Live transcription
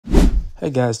Hey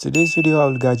guys, today's video I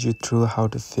will guide you through how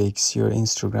to fix your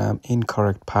Instagram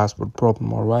incorrect password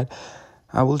problem. Alright,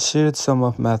 I will share some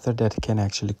of method that can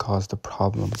actually cause the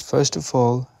problem. First of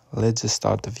all, let's just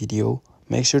start the video.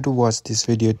 Make sure to watch this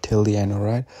video till the end.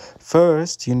 Alright,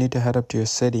 first you need to head up to your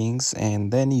settings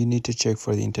and then you need to check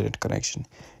for the internet connection.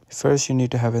 First you need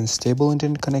to have a stable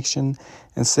internet connection,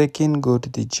 and second go to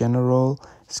the general,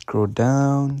 scroll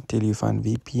down till you find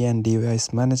VPN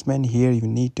device management. Here you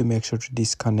need to make sure to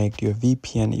disconnect your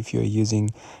VPN if you're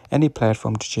using any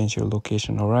platform to change your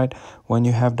location. All right, when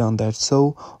you have done that,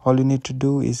 so all you need to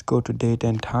do is go to date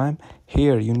and time.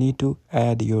 Here you need to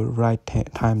add your right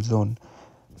time zone.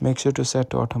 Make sure to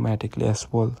set to automatically as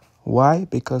well. Why?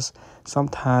 Because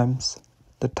sometimes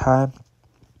the time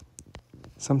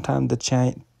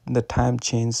the time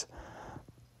change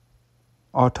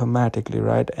automatically,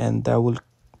 right? And that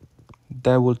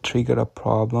will trigger a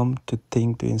problem to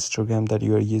think to Instagram that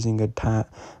you are using a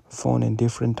phone in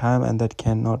different time, and that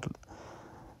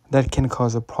can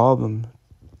cause a problem.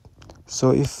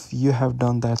 So if you have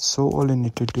done that, so all you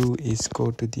need to do is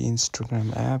go to the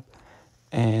Instagram app,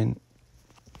 and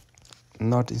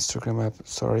not Instagram app,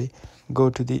 sorry,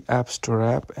 go to the App Store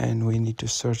app, and we need to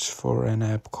search for an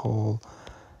app called,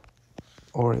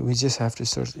 or we just have to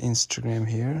search Instagram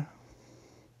here.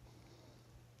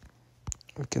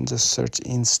 We can just search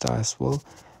Insta as well.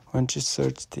 Once you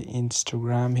search the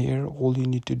Instagram here, all you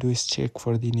need to do is check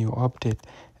for the new update.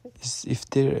 If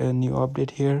there a new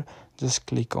update here, just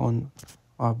click on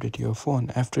update your phone.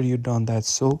 After you've done that,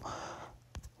 so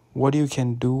what you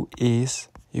can do is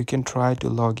you can try to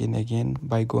log in again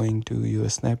by going to your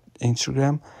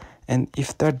Instagram, and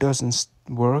if that doesn't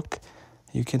work,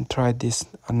 you can try this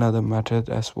another method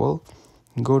as well.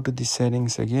 Go to the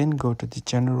settings again, go to the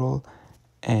general,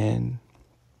 and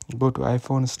go to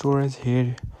iPhone storage.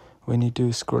 Here we need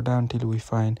to scroll down till we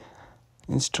find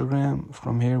Instagram.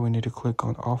 From here we need to click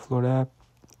on offload app,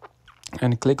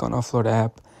 and click on offload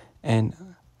app, and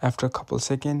after a couple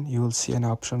seconds you will see an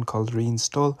option called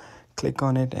reinstall. Click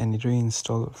on it and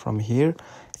reinstall from here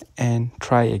and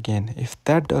try again. If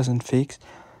that doesn't fix,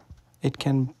 it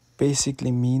can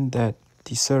basically mean that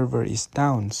the server is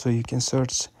down. So you can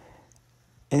search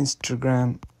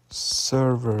Instagram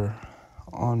server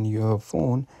on your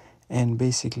phone and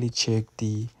basically check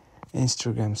the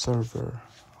Instagram server.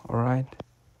 All right,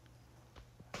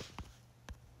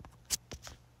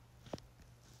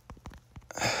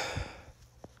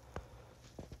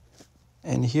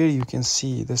 and here you can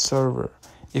see the server.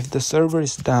 If the server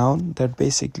is down, that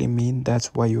basically means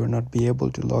that's why you will not be able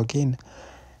to log in.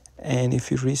 And if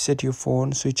you reset your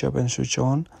phone, switch up and switch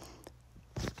on,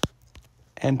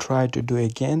 and try to do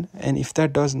again, and if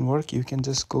that doesn't work, you can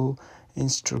just go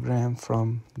Instagram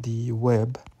from the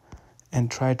web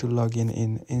and try to log in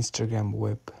Instagram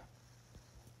web.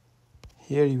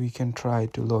 Here we can try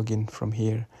to log in from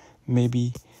here.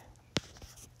 Maybe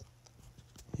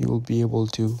you will be able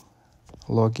to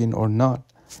log in or not.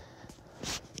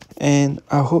 And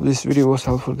I hope this video was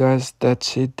helpful, guys.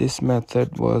 That's it. If this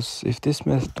method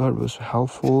was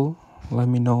helpful, let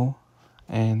me know,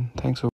 and thanks for